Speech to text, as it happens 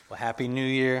Well, Happy New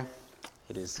Year.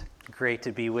 It is great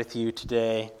to be with you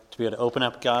today, to be able to open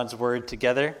up God's Word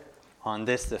together on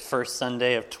this, the first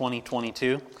Sunday of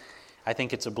 2022. I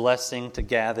think it's a blessing to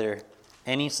gather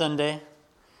any Sunday,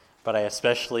 but I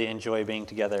especially enjoy being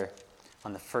together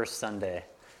on the first Sunday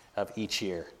of each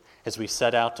year as we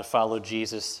set out to follow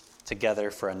Jesus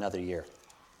together for another year.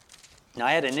 Now,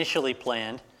 I had initially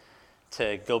planned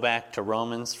to go back to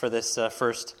Romans for this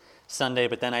first Sunday,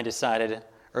 but then I decided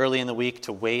early in the week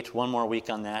to wait one more week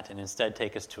on that and instead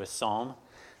take us to a psalm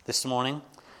this morning.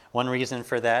 One reason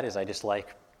for that is I just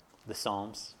like the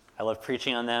Psalms. I love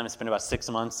preaching on them. It's been about 6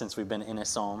 months since we've been in a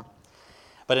psalm.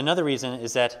 But another reason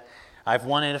is that I've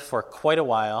wanted for quite a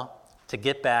while to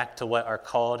get back to what are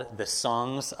called the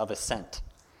Songs of Ascent.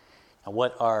 And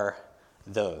what are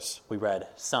those? We read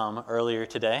some earlier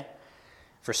today.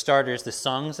 For starters, the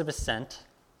Songs of Ascent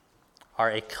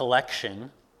are a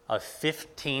collection of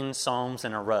 15 psalms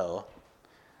in a row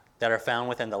that are found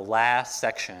within the last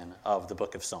section of the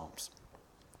book of Psalms.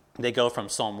 They go from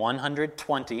Psalm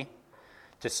 120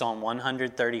 to Psalm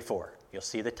 134. You'll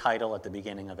see the title at the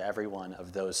beginning of every one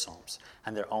of those psalms,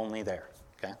 and they're only there.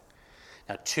 Okay?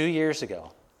 Now, 2 years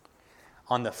ago,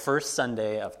 on the first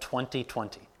Sunday of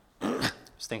 2020, I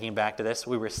was thinking back to this,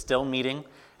 we were still meeting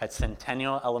at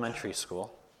Centennial Elementary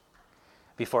School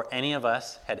before any of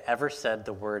us had ever said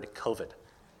the word COVID.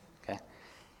 Okay?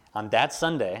 On that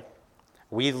Sunday,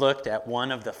 we looked at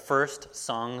one of the first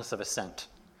Songs of Ascent,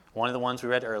 one of the ones we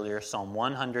read earlier, Psalm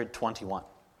 121.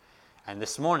 And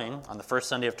this morning, on the first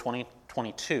Sunday of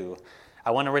 2022, I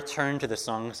want to return to the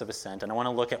Songs of Ascent, and I want to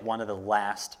look at one of the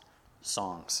last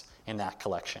songs in that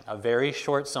collection. A very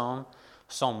short psalm,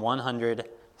 Psalm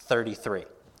 133.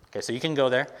 Okay, so you can go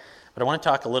there, but I want to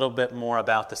talk a little bit more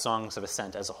about the Songs of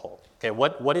Ascent as a whole. Okay,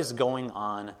 what is going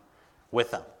on with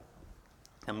them?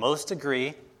 And most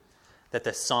agree that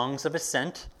the Songs of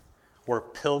Ascent were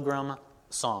pilgrim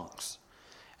songs.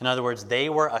 In other words, they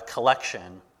were a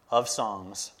collection of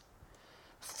songs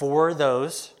for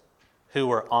those who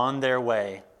were on their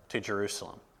way to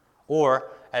Jerusalem,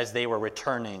 or as they were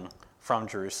returning from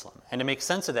Jerusalem. And to make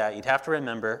sense of that, you'd have to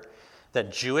remember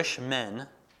that Jewish men,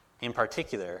 in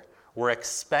particular, were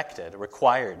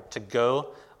required to go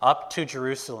up to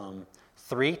Jerusalem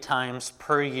 3 times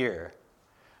per year,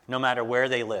 no matter where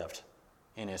they lived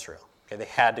in Israel. Okay, they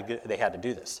had to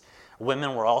do this.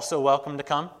 Women were also welcome to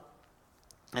come,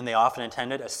 and they often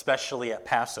attended, especially at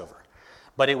Passover.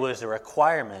 But it was a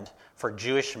requirement for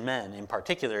Jewish men, in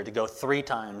particular, to go 3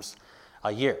 times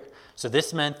a year. So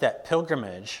this meant that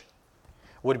pilgrimage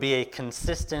would be a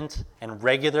consistent and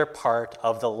regular part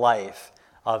of the life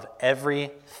of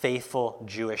every faithful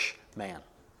Jewish man.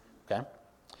 Okay?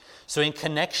 So in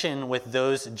connection with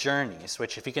those journeys,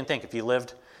 which if you can think, if you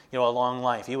lived a long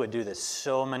life, you would do this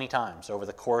so many times over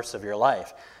the course of your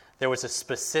life, there was a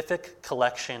specific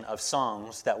collection of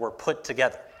songs that were put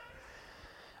together.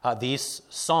 These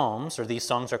songs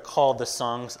are called the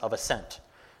Songs of Ascent.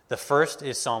 The first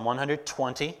is Psalm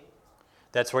 120.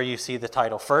 That's where you see the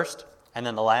title first. And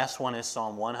then the last one is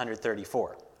Psalm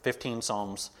 134. 15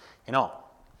 psalms in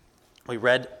all. We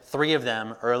read 3 of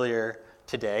them earlier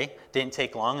today. Didn't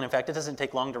take long. And in fact, it doesn't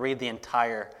take long to read the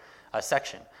entire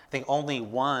section. I think only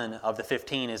one of the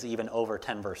 15 is even over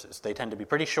 10 verses. They tend to be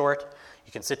pretty short.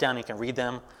 You can sit down and you can read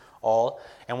them all.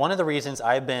 And one of the reasons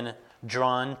I've been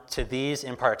drawn to these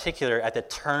in particular at the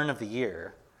turn of the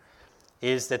year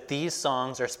is that these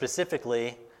songs are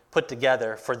specifically put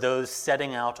together for those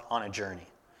setting out on a journey.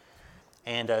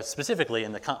 And specifically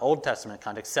in the Old Testament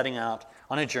context, setting out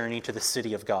on a journey to the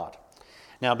city of God.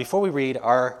 Now, before we read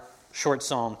our short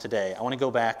psalm today, I want to go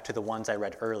back to the ones I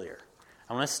read earlier.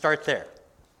 I want to start there.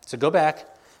 So go back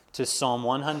to Psalm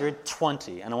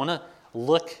 120, and I want to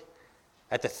look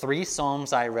at the 3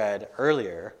 psalms I read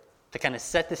earlier to kind of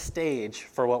set the stage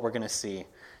for what we're going to see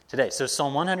today. So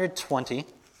Psalm 120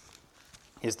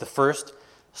 is the first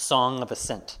Song of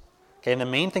Ascent. Okay, and the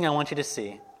main thing I want you to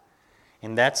see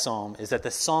in that psalm is that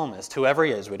the psalmist, whoever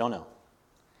he is, we don't know,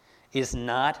 is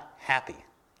not happy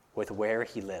with where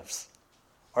he lives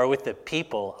or with the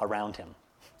people around him.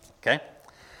 Okay?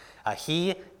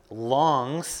 He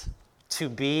longs to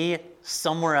be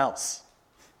somewhere else,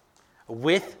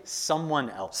 with someone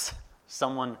else,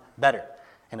 someone better,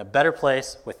 in a better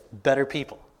place with better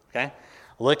people. Okay?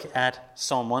 Look at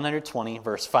Psalm 120,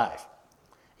 verse 5.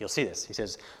 You'll see this. He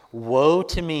says, "Woe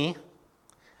to me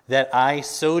that I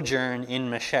sojourn in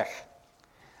Meshech,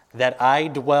 that I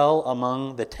dwell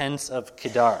among the tents of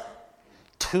Kedar.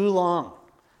 Too long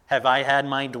have I had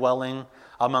my dwelling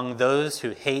among those who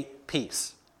hate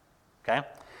peace." Okay?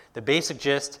 The basic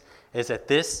gist is that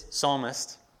this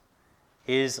psalmist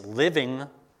is living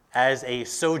as a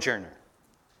sojourner,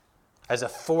 as a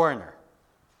foreigner,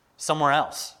 somewhere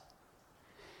else,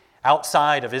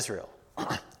 outside of Israel.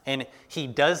 And he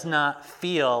does not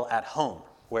feel at home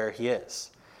where he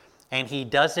is. And he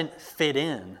doesn't fit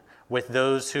in with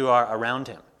those who are around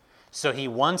him. So he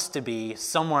wants to be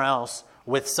somewhere else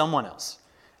with someone else.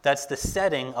 That's the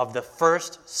setting of the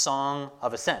first song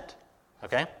of ascent.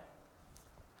 Okay?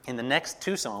 In the next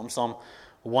two Psalms, Psalm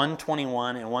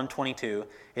 121 and 122,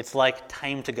 it's like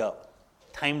time to go,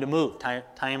 time to move,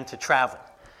 time to travel.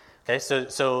 Okay,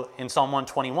 so in Psalm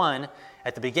 121,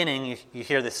 at the beginning, you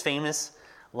hear this famous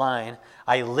line,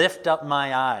 I lift up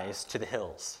my eyes to the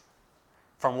hills.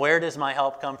 From where does my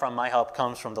help come from? My help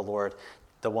comes from the Lord,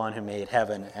 the one who made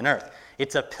heaven and earth.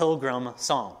 It's a pilgrim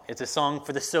song. It's a song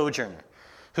for the sojourner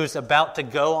who's about to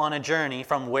go on a journey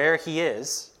from where he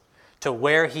is to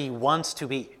where he wants to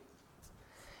be.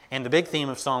 And the big theme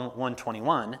of Psalm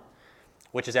 121,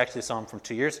 which is actually a psalm from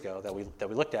 2 years ago that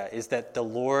we looked at, is that the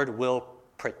Lord will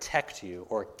protect you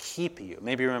or keep you.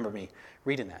 Maybe you remember me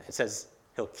reading that. It says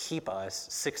he'll keep us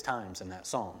 6 times in that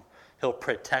psalm. He'll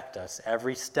protect us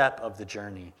every step of the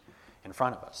journey in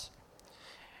front of us.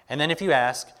 And then if you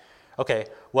ask, okay,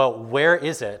 well, where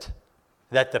is it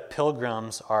that the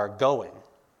pilgrims are going?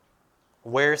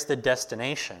 Where's the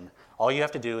destination? All you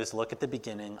have to do is look at the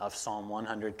beginning of Psalm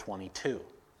 122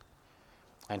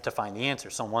 and to find the answer.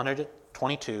 Psalm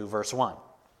 122, verse 1.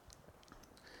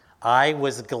 I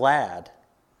was glad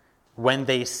when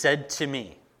they said to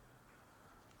me,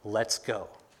 let's go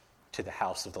to the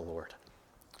house of the Lord.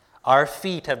 Our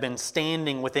feet have been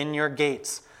standing within your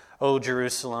gates, O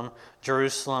Jerusalem.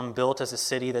 Jerusalem built as a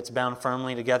city that's bound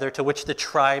firmly together, to which the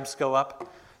tribes go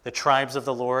up, the tribes of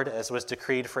the Lord, as was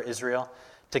decreed for Israel,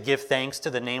 to give thanks to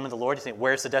the name of the Lord. You think,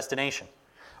 where's the destination?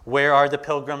 Where are the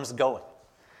pilgrims going?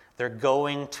 They're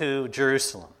going to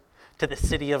Jerusalem, to the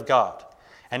city of God.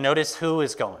 And notice who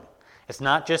is going. It's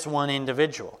not just one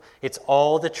individual. It's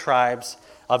all the tribes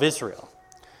of Israel.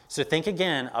 So think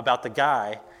again about the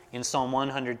guy in Psalm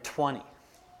 120,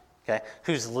 okay,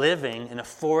 who's living in a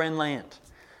foreign land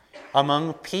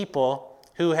among people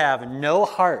who have no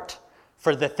heart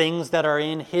for the things that are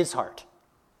in his heart.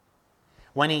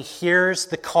 When he hears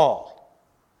the call,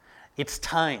 it's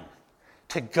time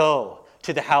to go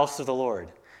to the house of the Lord.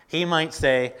 He might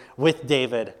say with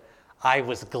David, I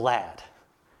was glad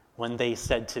when they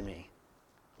said to me,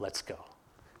 let's go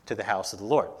to the house of the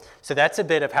Lord. So that's a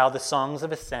bit of how the songs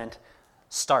of ascent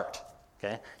start.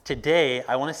 Okay? Today,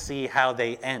 I want to see how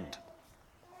they end.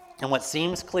 And what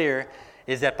seems clear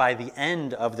is that by the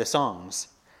end of the songs,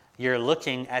 you're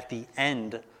looking at the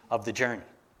end of the journey.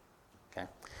 Okay?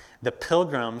 The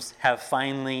pilgrims have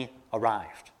finally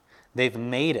arrived. They've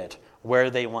made it where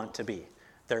they want to be.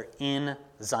 They're in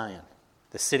Zion,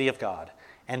 the city of God,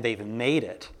 and they've made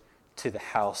it to the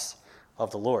house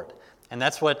of the Lord. And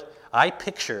that's what I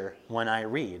picture when I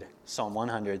read Psalm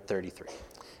 133.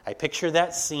 I picture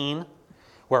that scene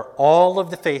where all of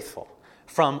the faithful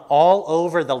from all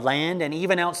over the land and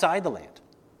even outside the land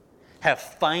have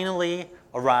finally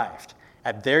arrived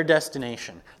at their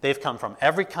destination. They've come from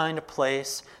every kind of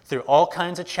place, through all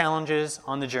kinds of challenges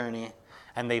on the journey,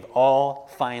 and they've all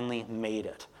finally made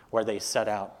it where they set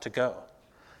out to go.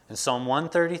 And Psalm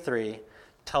 133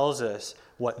 tells us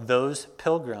what those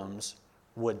pilgrims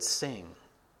would sing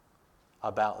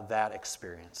about that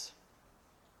experience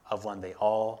of when they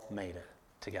all made it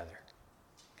together.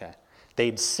 Okay?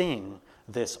 They'd sing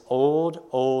this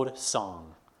old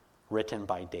song written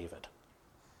by David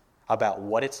about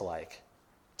what it's like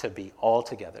to be all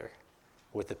together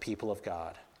with the people of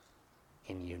God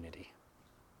in unity.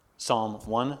 Psalm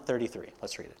 133,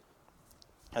 let's read it.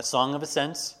 A song of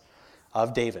ascents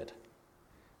of David.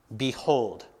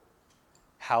 Behold,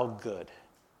 how good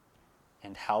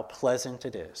and how pleasant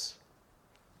it is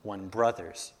when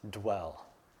brothers dwell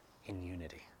in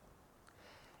unity.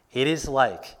 It is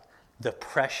like the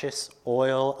precious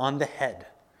oil on the head,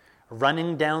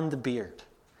 running down the beard,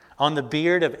 on the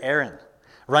beard of Aaron,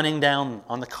 running down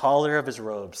on the collar of his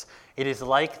robes. It is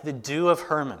like the dew of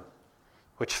Hermon,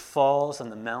 which falls on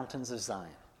the mountains of Zion.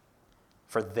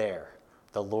 For there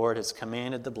the Lord has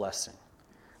commanded the blessing,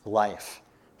 life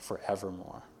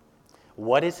forevermore.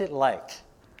 What is it like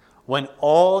when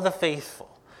all the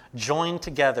faithful join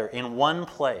together in one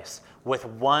place with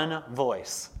one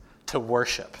voice to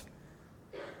worship?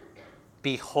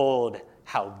 Behold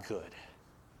how good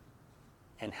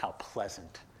and how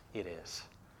pleasant it is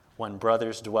when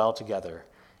brothers dwell together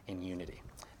in unity.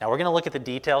 Now we're going to look at the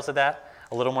details of that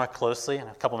a little more closely in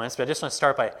a couple minutes, but I just want to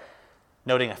start by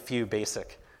noting a few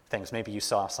basic things. Maybe you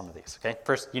saw some of these. Okay,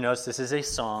 first, you notice this is a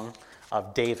song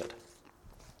of David.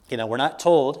 You know, we're not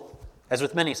told As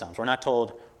with many Psalms, we're not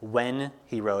told when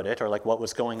he wrote it or like what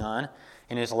was going on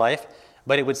in his life,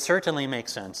 but it would certainly make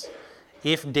sense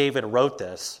if David wrote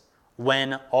this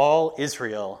when all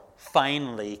Israel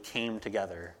finally came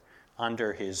together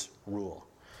under his rule.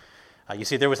 You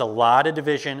see, there was a lot of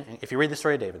division. If you read the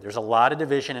story of David, there's a lot of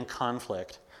division and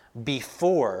conflict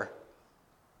before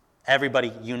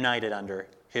everybody united under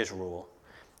his rule.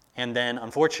 And then,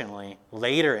 unfortunately,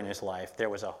 later in his life, there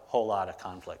was a whole lot of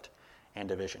conflict and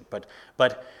division. But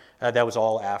that was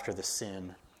all after the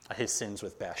sin, his sins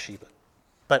with Bathsheba.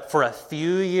 But for a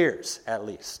few years, at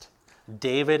least,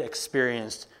 David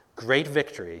experienced great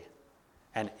victory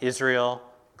and Israel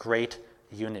great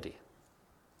unity.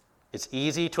 It's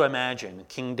easy to imagine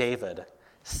King David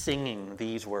singing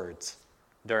these words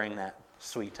during that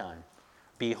sweet time.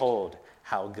 Behold,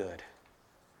 how good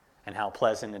and how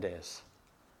pleasant it is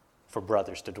for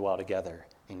brothers to dwell together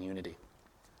in unity.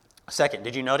 Second,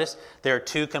 did you notice there are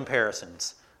two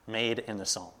comparisons made in the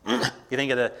psalm? You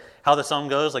think of how the psalm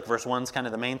goes, like verse 1 is kind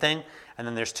of the main thing, and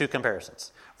then there's two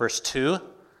comparisons. Verse 2,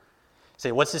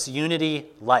 say, what's this unity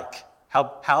like?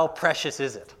 How precious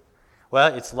is it?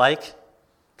 Well, it's like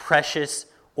precious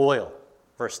oil.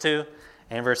 Verse 2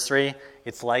 and verse 3,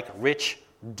 it's like rich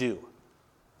dew.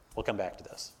 We'll come back to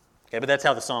this. Okay, but that's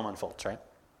how the psalm unfolds, right?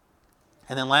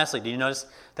 And then lastly, do you notice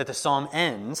that the psalm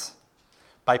ends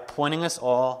by pointing us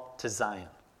all to Zion,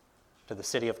 to the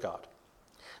city of God?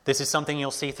 This is something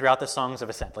you'll see throughout the Songs of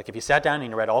Ascent. Like if you sat down and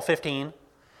you read all 15,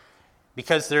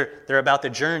 because they're about the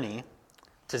journey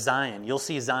to Zion, you'll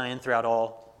see Zion throughout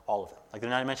all of them. Like they're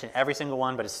not mentioning every single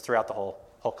one, but it's throughout the whole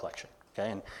collection.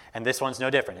 Okay, and this one's no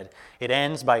different. It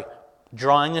ends by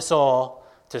drawing us all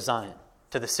to Zion,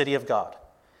 to the city of God.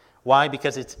 Why?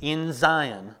 Because it's in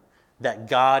Zion that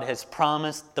God has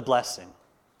promised the blessing,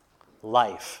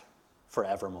 life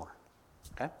forevermore.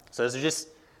 Okay, so those are just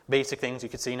basic things you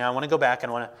could see. Now I want to go back and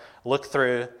I want to look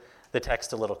through the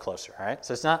text a little closer. All right,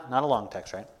 so it's not a long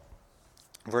text, right?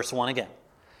 Verse 1 again.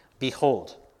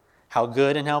 Behold, how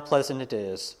good and how pleasant it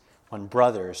is when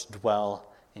brothers dwell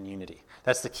in unity.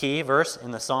 That's the key verse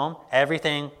in the psalm.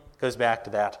 Everything goes back to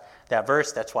that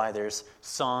verse. That's why there's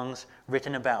songs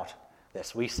written about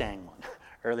this. We sang one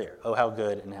earlier. Oh, how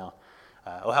good and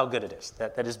how good it is.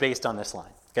 That is based on this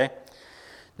line. Okay.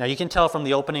 Now you can tell from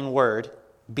the opening word,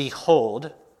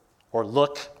 behold, or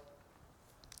look.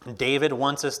 David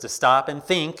wants us to stop and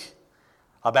think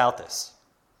about this.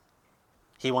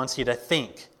 He wants you to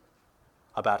think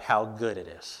about how good it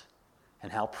is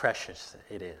and how precious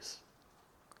it is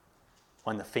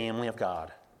when the family of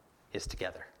God is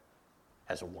together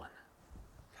as one.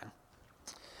 Okay?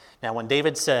 Now, when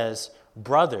David says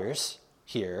brothers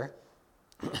here,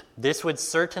 this would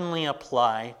certainly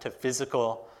apply to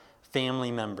physical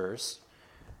family members,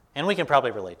 and we can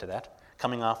probably relate to that,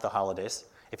 coming off the holidays.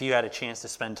 If you had a chance to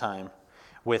spend time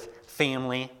with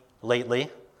family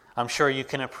lately, I'm sure you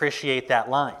can appreciate that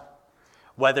line.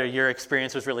 Whether your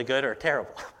experience was really good or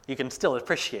terrible, you can still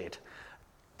appreciate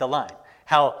the line.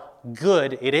 How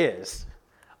good it is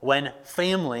when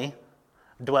family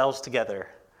dwells together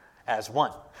as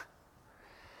one.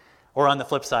 Or on the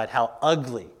flip side, how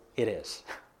ugly it is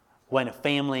when a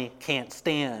family can't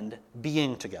stand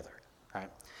being together. Right?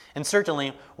 And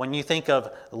certainly, when you think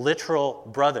of literal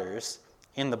brothers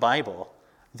in the Bible,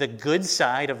 the good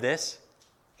side of this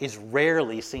is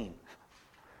rarely seen.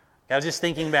 I was just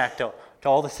thinking back to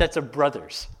all the sets of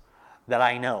brothers that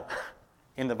I know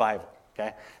in the Bible.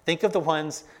 Okay, think of the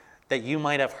ones that you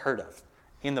might have heard of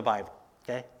in the Bible.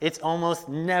 Okay, it's almost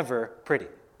never pretty.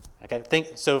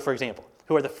 Okay, so for example,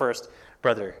 who are the first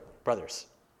brothers?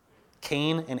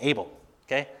 Cain and Abel.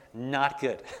 Okay, not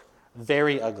good,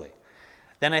 very ugly.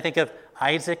 Then I think of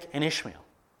Isaac and Ishmael.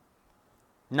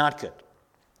 Not good.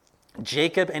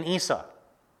 Jacob and Esau.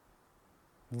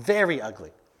 Very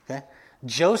ugly. Okay,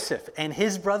 Joseph and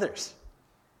his brothers.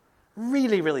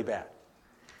 Really, really bad.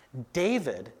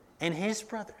 David and his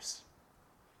brothers.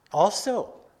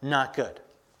 Also not good.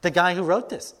 The guy who wrote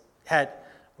this had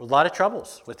a lot of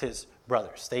troubles with his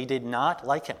brothers. They did not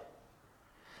like him.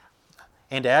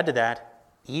 And to add to that,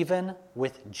 even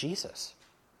with Jesus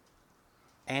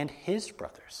and his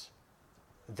brothers,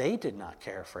 they did not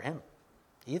care for him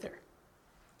either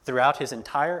throughout his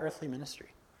entire earthly ministry.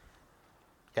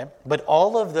 Okay? But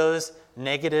all of those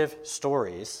negative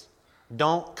stories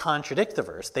don't contradict the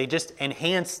verse. They just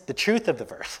enhance the truth of the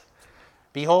verse.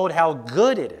 Behold how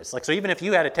good it is. Like, so even if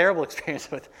you had a terrible experience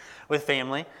with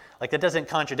family, like that doesn't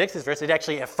contradict this verse, it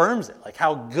actually affirms it. Like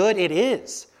how good it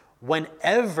is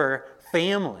whenever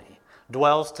family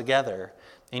dwells together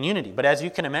in unity. But as you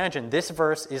can imagine, this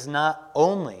verse is not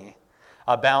only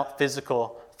about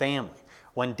physical family.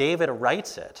 When David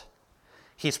writes it,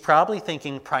 he's probably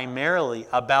thinking primarily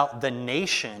about the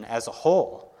nation as a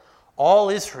whole, all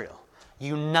Israel,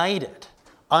 united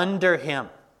under him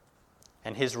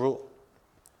and his rule.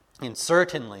 And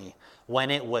certainly,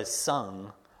 when it was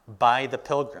sung by the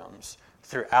pilgrims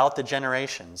throughout the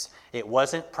generations, it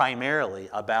wasn't primarily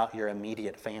about your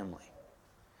immediate family.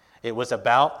 It was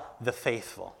about the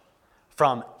faithful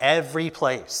from every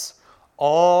place,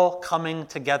 all coming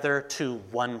together to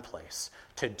one place,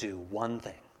 to do one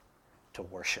thing, to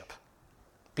worship.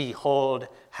 Behold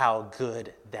how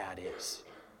good that is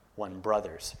when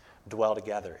brothers dwell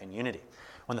together in unity.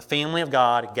 When the family of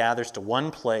God gathers to one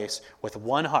place with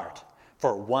one heart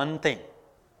for one thing,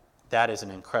 that is an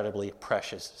incredibly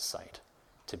precious sight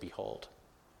to behold.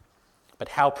 But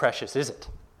how precious is it?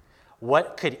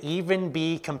 What could even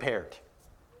be compared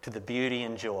to the beauty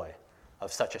and joy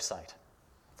of such a sight?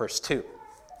 Verse 2.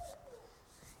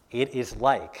 It is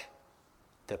like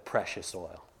the precious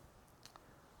oil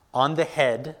on the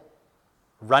head,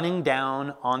 running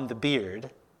down on the beard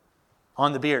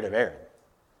of Aaron,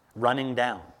 running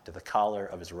down to the collar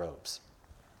of his robes.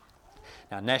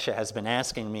 Now, Nesha has been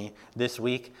asking me this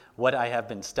week what I have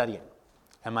been studying,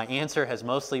 and my answer has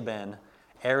mostly been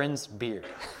Aaron's beard.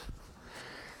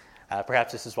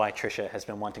 Perhaps this is why Tricia has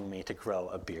been wanting me to grow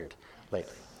a beard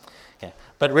lately. Okay.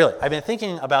 But really, I've been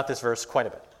thinking about this verse quite a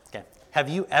bit. Okay. Have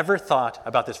you ever thought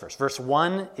about this verse? Verse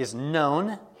 1 is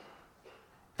known.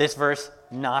 This verse,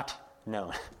 not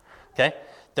known. Okay?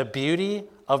 The beauty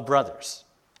of brothers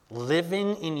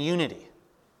living in unity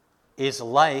is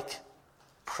like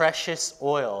precious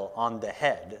oil on the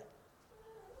head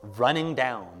running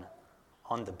down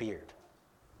on the beard.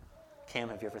 Cam,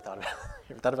 have you ever thought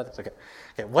about this?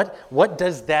 Okay. What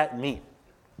does that mean?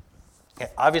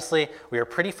 Okay, obviously, we are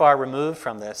pretty far removed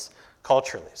from this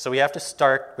culturally. So we have to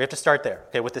start there,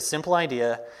 okay, with the simple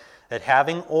idea that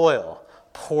having oil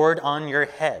poured on your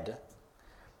head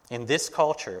in this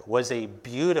culture was a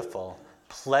beautiful,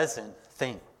 pleasant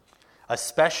thing,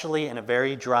 especially in a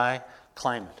very dry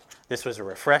climate. This was a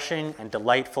refreshing and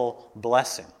delightful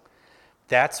blessing.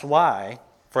 That's why,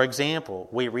 for example,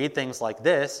 we read things like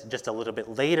this just a little bit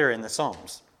later in the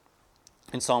Psalms.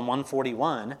 In Psalm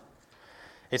 141,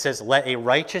 it says, "Let a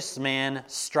righteous man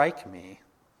strike me.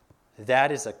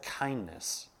 That is a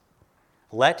kindness.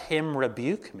 Let him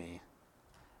rebuke me.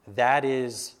 That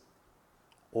is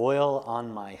oil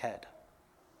on my head."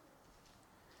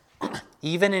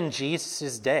 Even in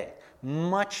Jesus' day,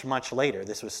 much, much later,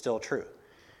 this was still true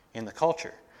in the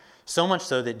culture. So much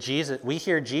so that we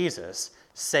hear Jesus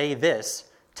say this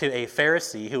to a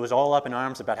Pharisee who was all up in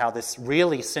arms about how this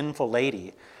really sinful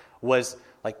lady was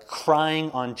like crying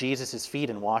on Jesus' feet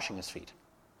and washing his feet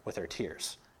with her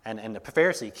tears. And the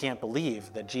Pharisee can't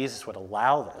believe that Jesus would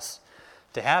allow this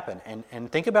to happen.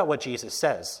 And think about what Jesus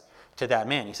says to that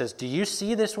man. He says, "Do you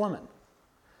see this woman?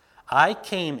 I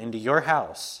came into your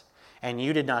house, and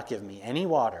you did not give me any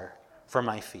water for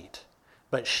my feet,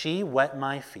 but she wet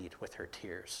my feet with her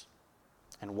tears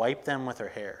and wiped them with her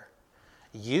hair.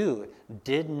 You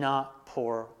did not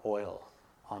pour oil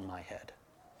on my head,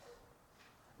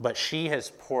 but she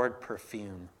has poured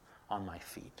perfume on my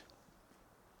feet."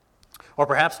 Or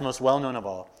perhaps most well-known of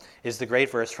all is the great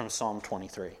verse from Psalm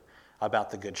 23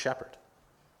 about the Good Shepherd.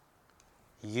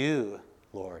 "You,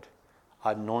 Lord,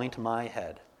 anoint my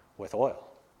head with oil.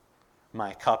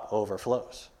 My cup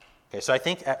overflows." Okay, so I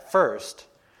think at first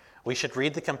we should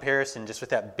read the comparison just with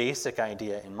that basic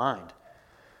idea in mind,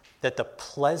 that the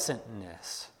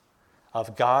pleasantness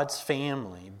of God's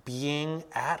family being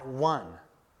at one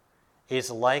is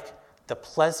like the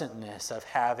pleasantness of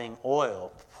having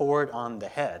oil poured on the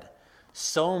head,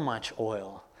 so much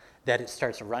oil that it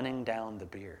starts running down the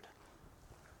beard.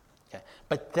 Okay.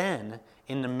 But then,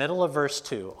 in the middle of verse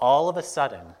 2, all of a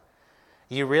sudden,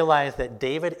 you realize that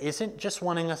David isn't just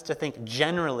wanting us to think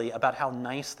generally about how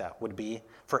nice that would be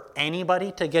for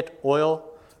anybody to get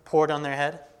oil poured on their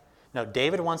head. No,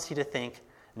 David wants you to think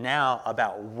now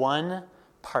about one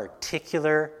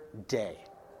particular day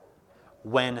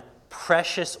when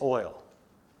precious oil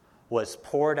was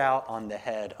poured out on the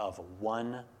head of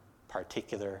one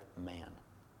particular man.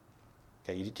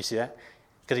 Okay, do you see that?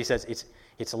 Because he says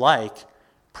it's like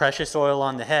precious oil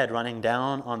on the head running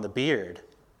down on the beard,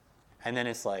 and then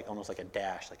it's like almost like a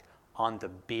dash, like on the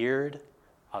beard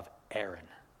of Aaron,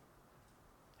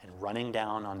 and running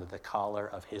down onto the collar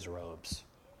of his robes.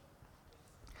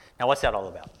 Now, what's that all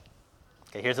about?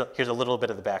 Okay, here's a little bit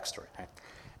of the backstory. Right?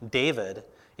 David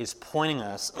is pointing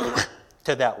us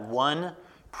to that one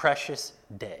precious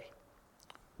day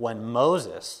when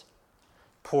Moses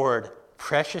poured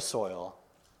precious oil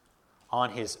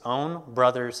on his own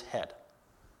brother's head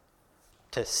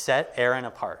to set Aaron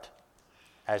apart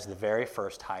as the very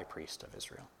first high priest of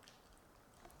Israel.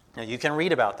 Now, you can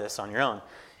read about this on your own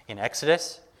in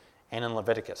Exodus and in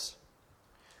Leviticus.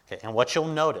 Okay, and what you'll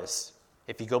notice,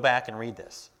 if you go back and read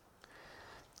this,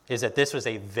 is that this was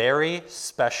a very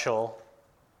special,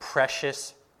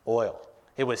 precious oil.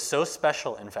 It was so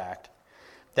special, in fact,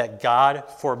 that God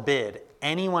forbid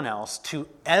anyone else to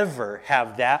ever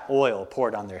have that oil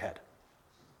poured on their head.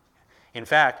 In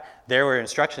fact, there were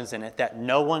instructions in it that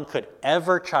no one could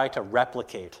ever try to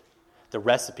replicate the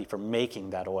recipe for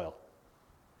making that oil.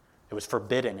 It was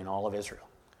forbidden in all of Israel.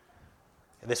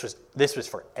 This was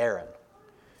for Aaron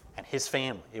and his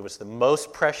family. It was the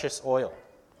most precious oil.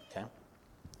 Okay?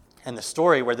 And the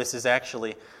story where this is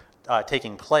actually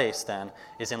taking place then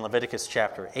is in Leviticus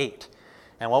chapter 8.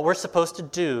 And what we're supposed to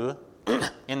do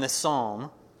in the psalm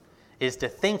is to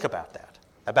think about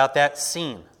that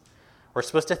scene. We're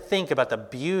supposed to think about the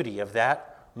beauty of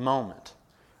that moment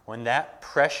when that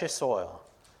precious oil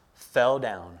fell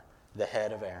down the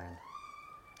head of Aaron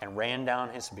and ran down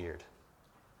his beard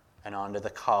and onto the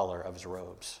collar of his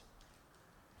robes.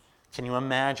 Can you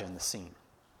imagine the scene?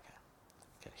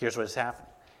 Okay. Here's what is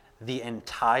happening. The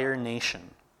entire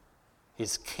nation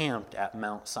is camped at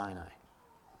Mount Sinai.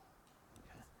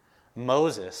 Okay.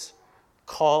 Moses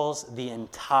calls the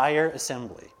entire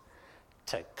assembly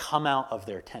to come out of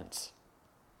their tents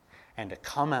and to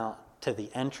come out to the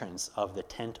entrance of the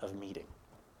tent of meeting.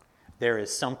 There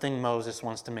is something Moses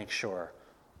wants to make sure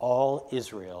all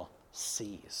Israel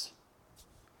sees.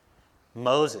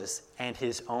 Moses and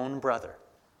his own brother,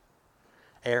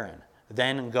 Aaron,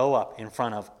 then go up in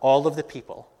front of all of the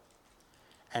people,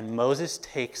 and Moses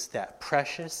takes that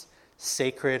precious,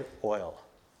 sacred oil,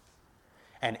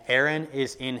 and Aaron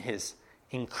is in his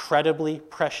incredibly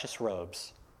precious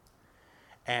robes,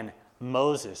 and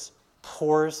Moses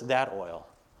pours that oil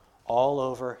all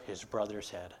over his brother's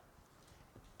head,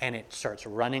 and it starts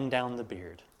running down the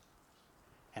beard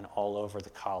and all over the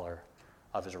collar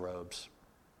of his robes.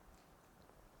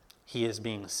 He is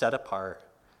being set apart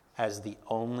as the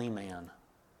only man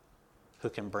who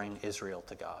can bring Israel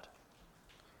to God.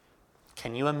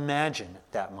 Can you imagine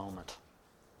that moment?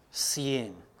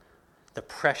 Seeing the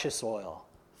precious oil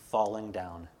falling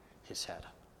down his head.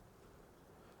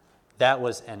 That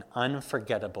was an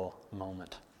unforgettable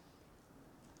moment.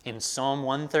 In Psalm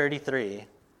 133,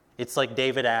 it's like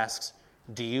David asks,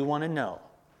 do you want to know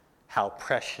how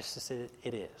precious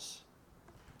it is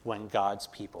when God's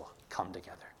people come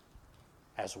together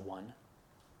as one?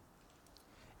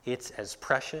 It's as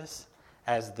precious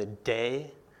as the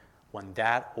day when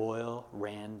that oil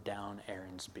ran down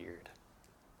Aaron's beard.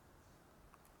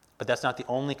 But that's not the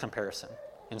only comparison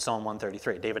in Psalm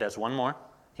 133. David has one more.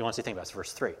 He wants you to think about this,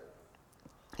 verse 3.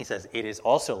 He says, it is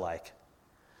also like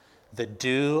the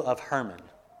dew of Hermon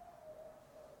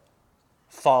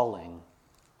falling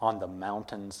on the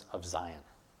mountains of Zion.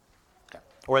 Okay.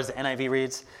 Or as the NIV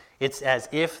reads, it's as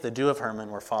if the dew of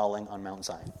Hermon were falling on Mount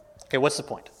Zion. Okay, what's the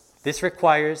point? This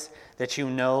requires that you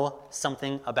know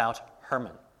something about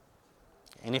Hermon.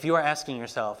 And if you are asking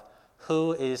yourself,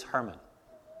 who is Hermon?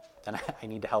 Then I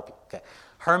need to help you. Okay.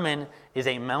 Hermon is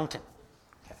a mountain.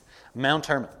 Okay. Mount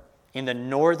Hermon in the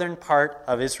northern part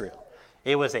of Israel.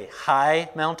 It was a high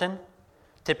mountain,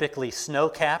 typically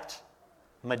snow-capped,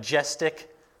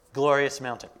 majestic, glorious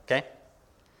mountain. Okay?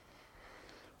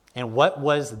 And what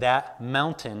was that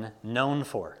mountain known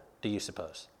for, do you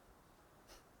suppose?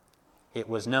 It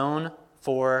was known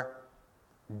for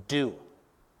dew.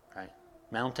 Right?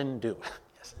 Mountain dew.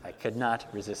 Yes, I could not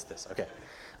resist this. Okay.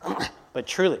 But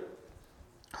truly,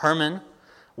 Hermon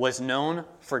was known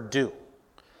for dew.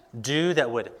 Dew that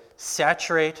would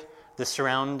saturate the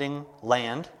surrounding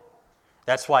land.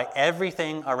 That's why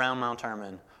everything around Mount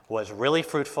Hermon was really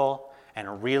fruitful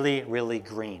and really, really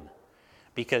green.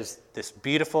 Because this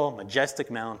beautiful,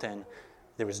 majestic mountain,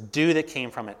 there was dew that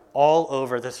came from it all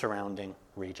over the surrounding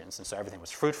regions. And so everything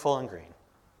was fruitful and green.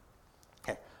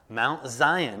 Okay. Mount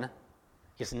Zion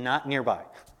is not nearby.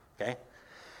 Okay?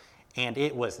 And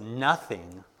it was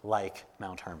nothing like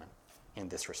Mount Hermon in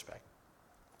this respect.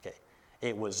 Okay.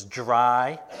 It was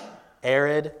dry,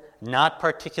 arid, not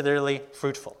particularly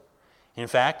fruitful. In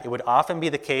fact, it would often be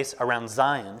the case around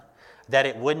Zion that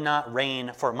it would not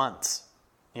rain for months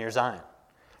near Zion.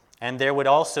 And there would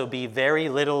also be very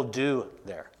little dew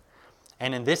there.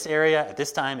 And in this area, at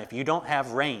this time, if you don't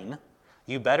have rain,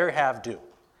 you better have dew.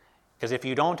 Because if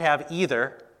you don't have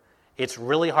either, it's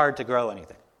really hard to grow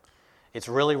anything. It's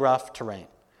really rough terrain.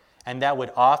 And that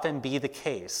would often be the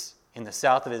case in the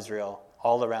south of Israel,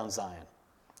 all around Zion,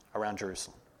 around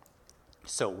Jerusalem.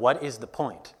 So what is the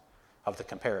point of the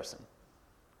comparison?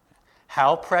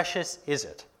 How precious is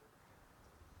it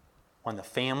when the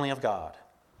family of God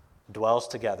dwells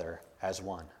together as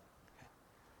one.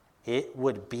 It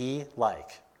would be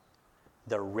like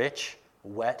the rich,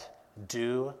 wet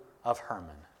dew of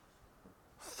Hermon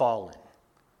falling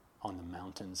on the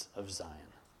mountains of Zion.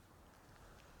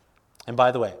 And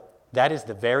by the way, that is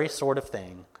the very sort of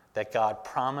thing that God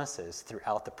promises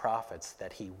throughout the prophets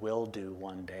that he will do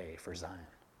one day for Zion.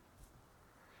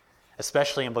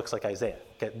 Especially in books like Isaiah.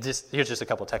 Okay, here's just a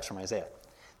couple texts from Isaiah.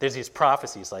 There's these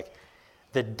prophecies like,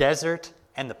 the desert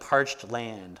and the parched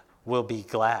land will be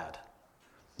glad.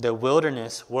 The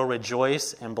wilderness will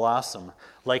rejoice and blossom.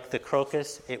 Like the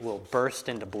crocus, it will burst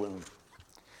into bloom.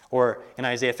 Or in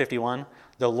Isaiah 51,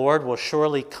 the Lord will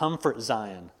surely comfort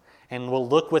Zion and will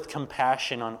look with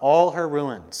compassion on all her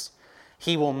ruins.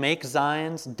 He will make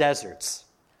Zion's deserts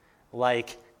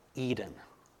like Eden,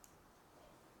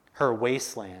 her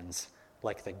wastelands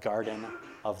like the garden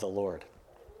of the Lord.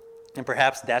 And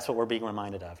perhaps that's what we're being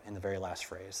reminded of in the very last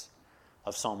phrase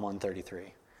of Psalm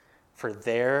 133. For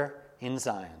there in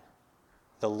Zion,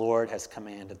 the Lord has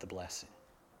commanded the blessing,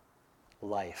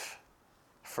 life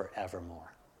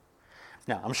forevermore.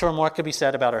 Now, I'm sure more could be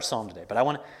said about our psalm today, but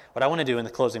what I want to do in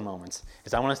the closing moments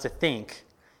is I want us to think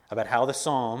about how the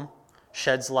psalm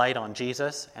sheds light on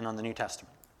Jesus and on the New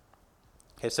Testament.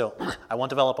 Okay, so I won't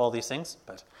develop all these things,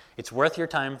 but it's worth your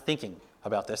time thinking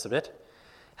about this a bit.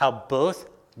 How both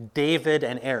David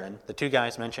and Aaron, the two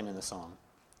guys mentioned in the psalm,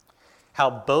 how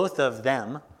both of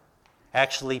them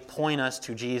actually point us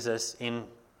to Jesus in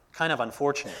kind of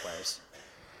unfortunate ways.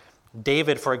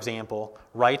 David, for example,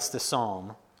 writes the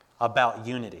psalm about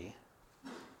unity.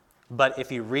 But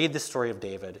if you read the story of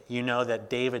David, you know that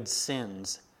David's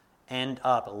sins end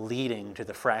up leading to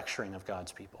the fracturing of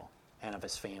God's people and of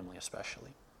his family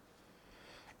especially.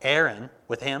 Aaron,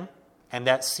 with him, and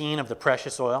that scene of the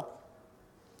precious oil,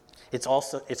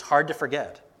 it's hard to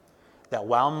forget that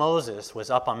while Moses was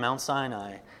up on Mount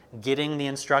Sinai getting the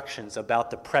instructions about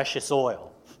the precious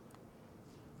oil,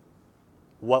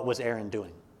 what was Aaron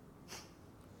doing?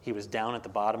 He was down at the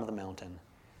bottom of the mountain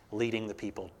leading the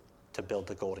people to build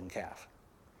the golden calf.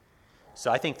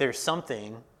 So I think there's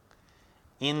something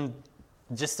in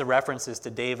just the references to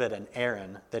David and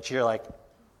Aaron that you're like,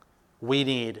 we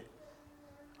need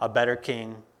a better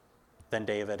king than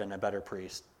David and a better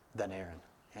priest than Aaron.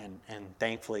 And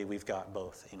thankfully, we've got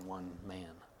both in one man,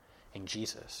 in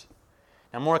Jesus.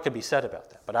 Now, more could be said about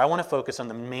that, but I want to focus on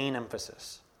the main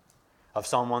emphasis of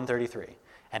Psalm 133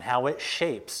 and how it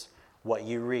shapes what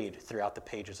you read throughout the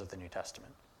pages of the New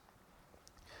Testament.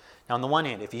 Now, on the one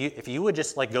hand, if you would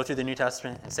just go through the New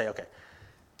Testament and say, okay,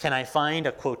 can I find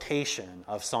a quotation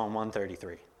of Psalm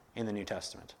 133 in the New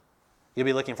Testament? You'll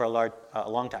be looking for a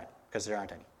long time because there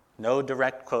aren't any. No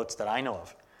direct quotes that I know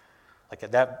of.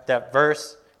 Like that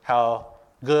verse, how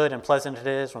good and pleasant it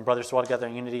is when brothers dwell together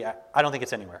in unity, I don't think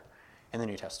it's anywhere in the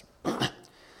New Testament.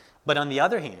 But on the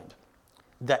other hand,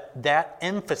 that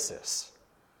emphasis,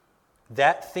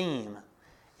 that theme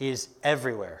is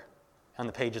everywhere on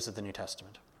the pages of the New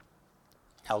Testament.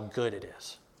 How good it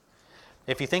is.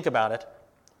 If you think about it,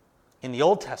 in the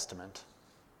Old Testament,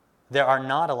 there are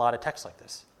not a lot of texts like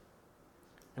this.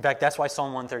 In fact, that's why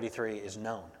Psalm 133 is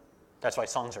known. That's why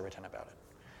songs are written about it.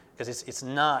 Because it's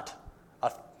not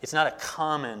a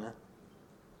common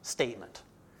statement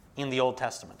in the Old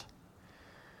Testament.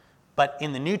 But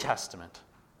in the New Testament,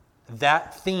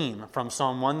 that theme from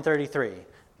Psalm 133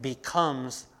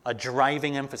 becomes a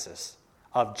driving emphasis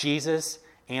of Jesus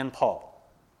and Paul.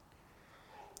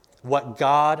 What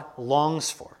God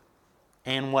longs for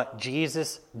and what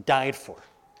Jesus died for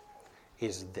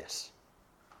is this: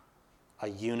 a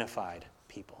unified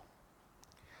people.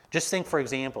 Just think, for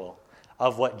example,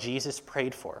 of what Jesus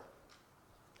prayed for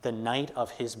the night of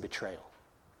his betrayal.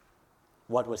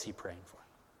 What was he praying for?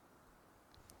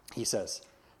 He says,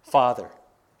 Father,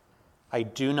 I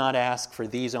do not ask for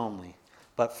these only,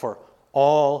 but for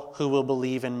all who will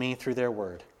believe in me through their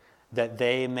word, that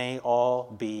they may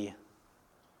all be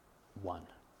one.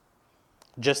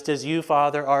 Just as you,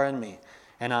 Father, are in me,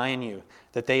 and I in you,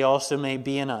 that they also may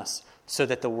be in us, so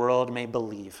that the world may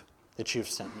believe that you've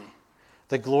sent me.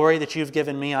 The glory that you've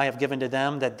given me, I have given to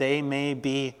them, that they may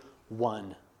be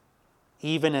one,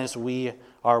 even as we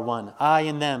are one. I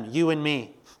and them, you and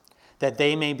me, that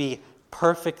they may be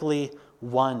perfectly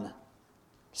one,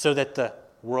 so that the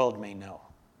world may know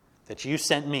that you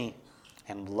sent me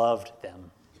and loved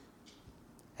them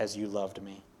as you loved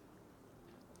me.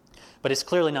 But it's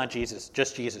clearly not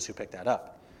just Jesus who picked that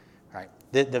up. Right?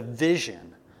 The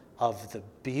vision of the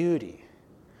beauty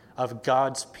of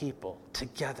God's people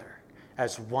together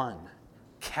as one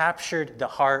captured the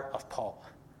heart of Paul.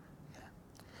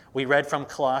 We read from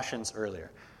Colossians earlier,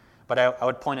 but I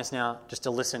would point us now just to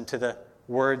listen to the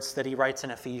words that he writes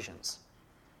in Ephesians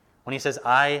when he says,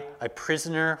 I, a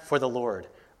prisoner for the Lord,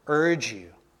 urge you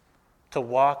to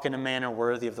walk in a manner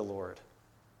worthy of the Lord,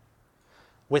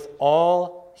 with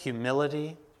all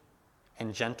humility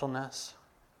and gentleness,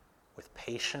 with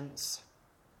patience,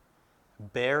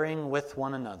 bearing with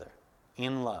one another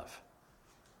in love,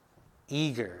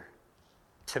 eager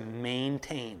to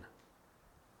maintain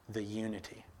the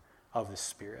unity of the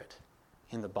Spirit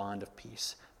in the bond of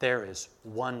peace. There is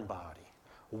one body,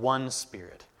 one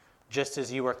Spirit. Just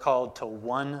as you are called to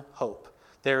one hope,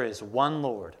 there is one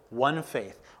Lord, one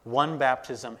faith, one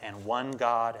baptism, and one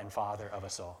God and Father of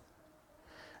us all.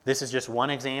 This is just one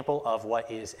example of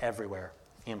what is everywhere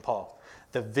in Paul.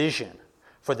 The vision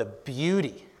for the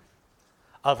beauty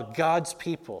of God's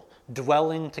people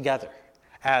dwelling together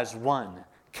as one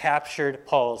captured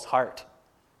Paul's heart.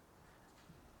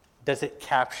 Does it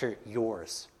capture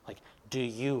yours? Like, do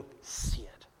you see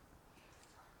it?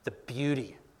 The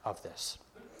beauty of this.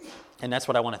 And that's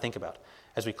what I want to think about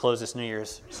as we close this New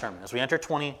Year's sermon. As we enter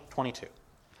 2022,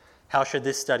 how should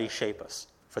this study shape us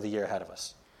for the year ahead of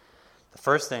us? The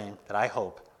first thing that I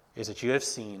hope is that you have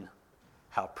seen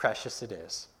how precious it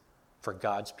is for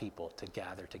God's people to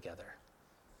gather together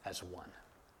as one.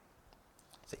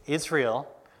 So Israel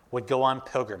would go on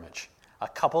pilgrimage a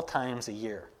couple times a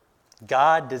year.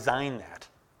 God designed that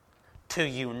to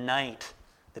unite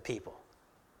the people.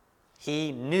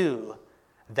 He knew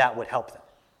that would help them.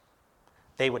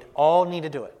 They would all need to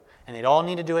do it, and they'd all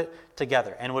need to do it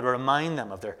together, and it would remind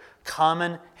them of their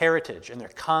common heritage and their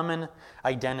common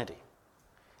identity.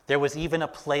 There was even a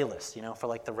playlist, for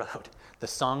like the road, the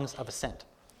Songs of Ascent.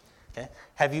 Okay?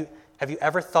 Have you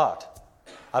ever thought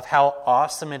of how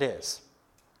awesome it is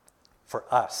for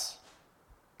us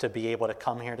to be able to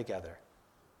come here together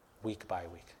week by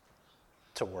week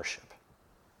to worship,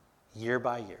 year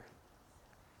by year?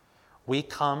 We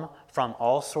come from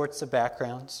all sorts of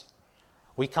backgrounds.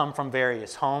 We come from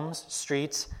various homes,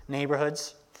 streets,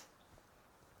 neighborhoods.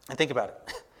 And think about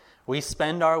it. We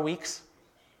spend our weeks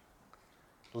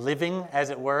living, as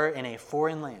it were, in a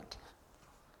foreign land,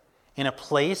 in a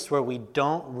place where we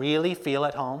don't really feel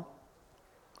at home,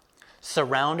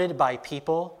 surrounded by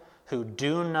people who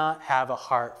do not have a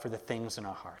heart for the things in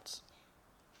our hearts.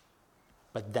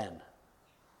 But then,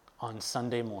 on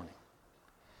Sunday morning,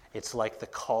 it's like the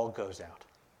call goes out.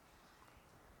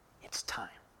 It's time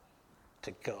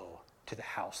to go to the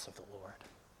house of the Lord.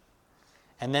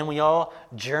 And then we all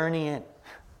journey in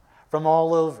from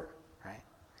all over, right?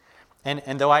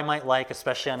 And though I might like,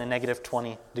 especially on a negative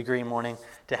 20-degree morning,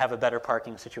 to have a better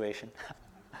parking situation,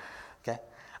 okay?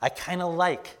 I kind of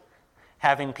like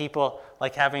having people,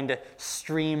 like having to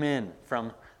stream in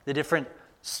from the different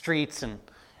streets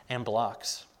and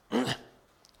blocks.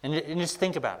 And just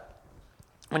think about it.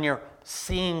 When you're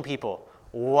seeing people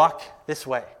walk this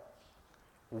way,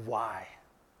 why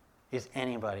is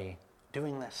anybody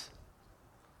doing this?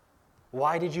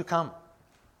 Why did you come?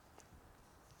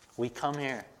 We come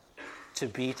here to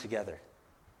be together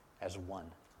as one,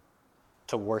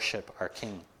 to worship our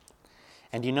King.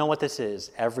 And you know what this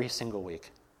is every single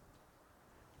week?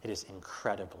 It is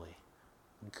incredibly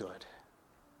good,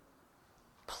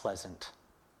 pleasant,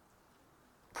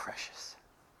 precious.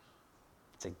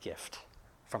 It's a gift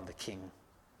from the King.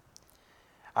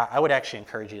 I would actually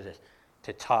encourage you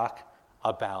to talk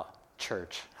about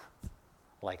church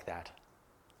like that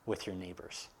with your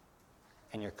neighbors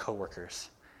and your coworkers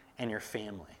and your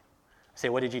family. Say,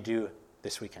 what did you do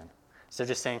this weekend? Instead of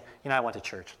just saying, I went to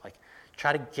church. Like,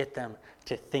 try to get them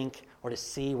to think or to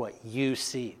see what you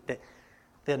see. That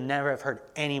they'll never have heard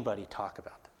anybody talk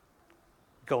about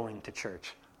going to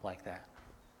church like that.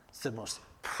 It's the most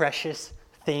precious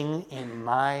thing in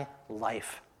my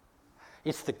life.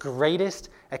 It's the greatest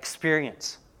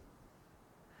experience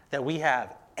that we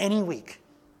have any week.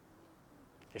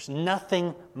 There's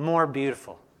nothing more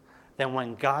beautiful than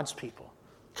when God's people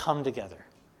come together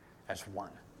as one.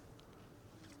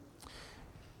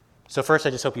 So first, I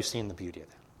just hope you've seen the beauty of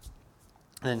that.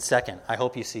 And then second, I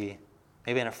hope you see,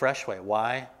 maybe in a fresh way,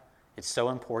 why it's so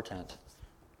important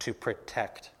to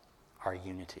protect our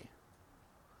unity.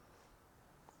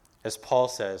 As Paul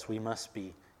says, we must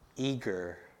be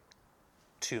eager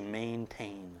to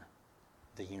maintain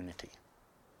the unity.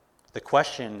 The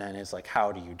question then is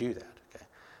how do you do that? Okay?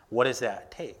 What does that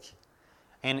take?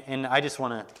 And I just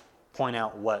want to point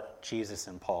out what Jesus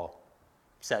and Paul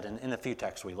said in the few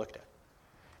texts we looked at.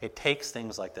 It takes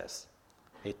things like this.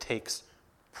 It takes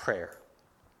prayer.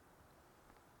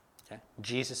 Okay?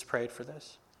 Jesus prayed for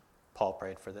this. Paul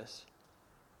prayed for this.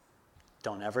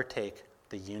 Don't ever take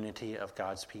the unity of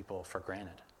God's people for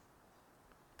granted.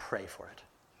 Pray for it.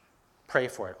 Pray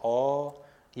for it all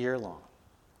year long.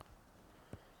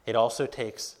 It also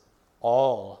takes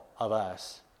all of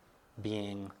us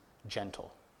being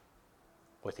gentle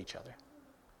with each other,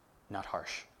 not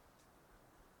harsh.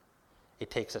 It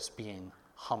takes us being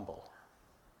humble,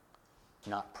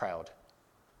 not proud.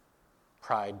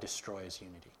 Pride destroys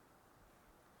unity.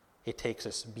 It takes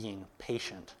us being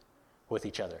patient with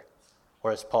each other,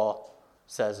 or as Paul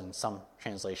says in some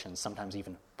translations, sometimes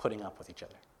even putting up with each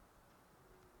other,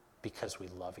 because we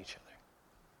love each other.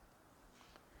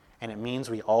 And it means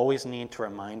we always need to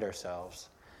remind ourselves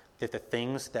that the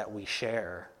things that we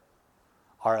share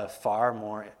are of far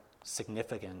more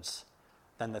significance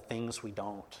than the things we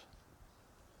don't.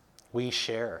 We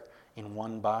share in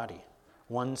one body,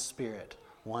 one Spirit,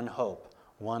 one hope,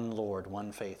 one Lord,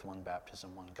 one faith, one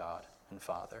baptism, one God and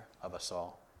Father of us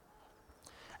all.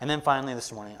 And then finally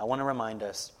this morning, I want to remind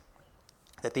us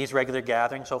that these regular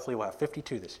gatherings, hopefully we'll have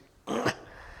 52 this year,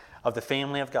 of the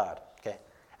family of God, okay,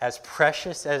 as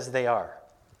precious as they are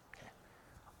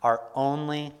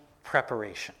only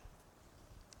preparation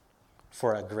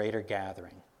for a greater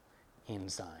gathering in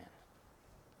Zion.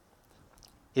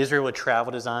 Israel would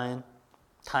travel to Zion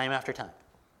time after time.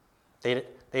 They'd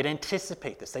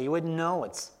anticipate this. They would know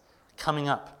it's coming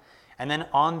up. And then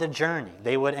on the journey,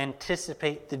 they would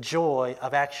anticipate the joy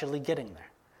of actually getting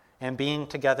there and being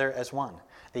together as one.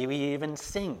 They would even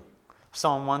sing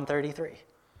Psalm 133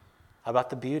 about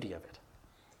the beauty of it.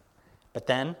 But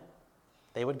then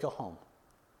they would go home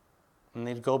and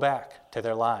they'd go back to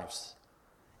their lives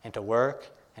and to work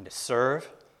and to serve,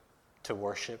 to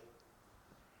worship,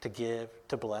 to give,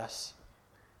 to bless,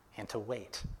 and to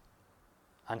wait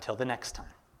until the next time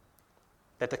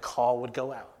that the call would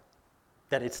go out,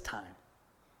 that it's time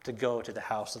to go to the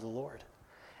house of the Lord.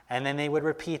 And then they would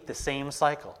repeat the same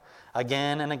cycle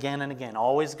again and again and again,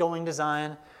 always going to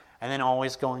Zion and then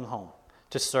always going home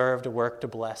to serve, to work, to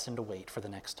bless, and to wait for the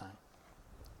next time.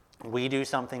 We do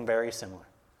something very similar,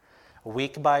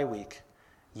 week by week,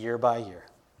 year by year.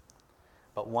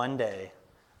 But one day,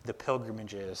 the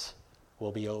pilgrimages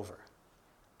will be over.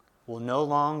 We'll no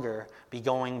longer be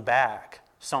going back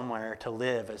somewhere to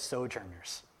live as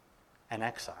sojourners and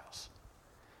exiles.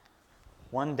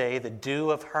 One day, the dew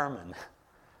of Hermon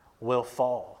will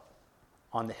fall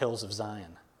on the hills of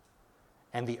Zion,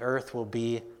 and the earth will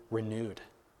be renewed,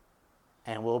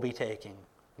 and we'll be taking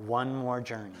one more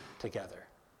journey together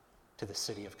to the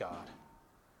city of God,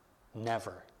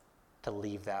 never to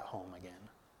leave that home again.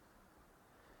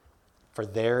 For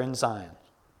there in Zion,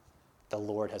 the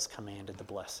Lord has commanded the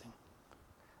blessing,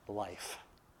 life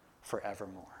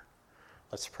forevermore.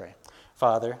 Let's pray.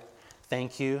 Father,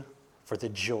 thank you for the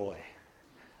joy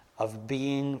of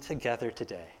being together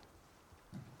today,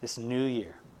 this new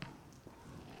year.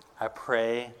 I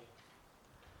pray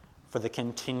for the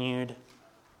continued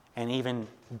and even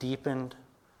deepened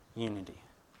unity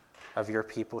of your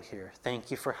people here.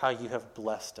 Thank you for how you have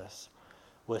blessed us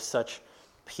with such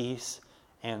peace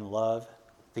and love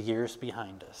the years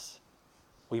behind us.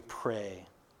 We pray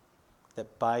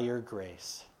that by your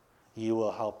grace, you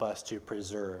will help us to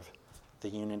preserve the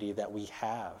unity that we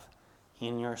have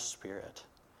in your Spirit.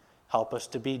 Help us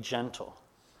to be gentle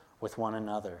with one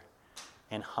another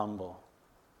and humble,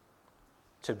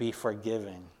 to be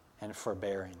forgiving and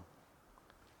forbearing.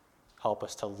 Help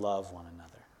us to love one another.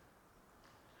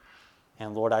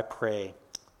 And Lord, I pray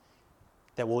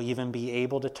that we'll even be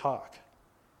able to talk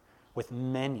with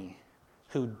many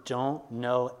who don't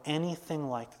know anything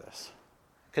like this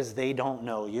because they don't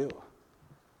know you.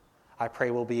 I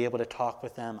pray we'll be able to talk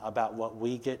with them about what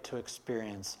we get to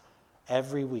experience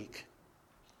every week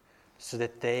so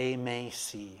that they may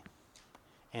see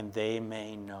and they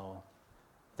may know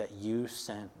that you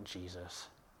sent Jesus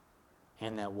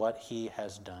and that what he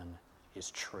has done is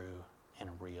true and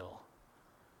real.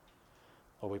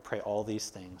 Lord, we pray all these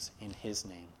things in his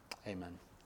name. Amen.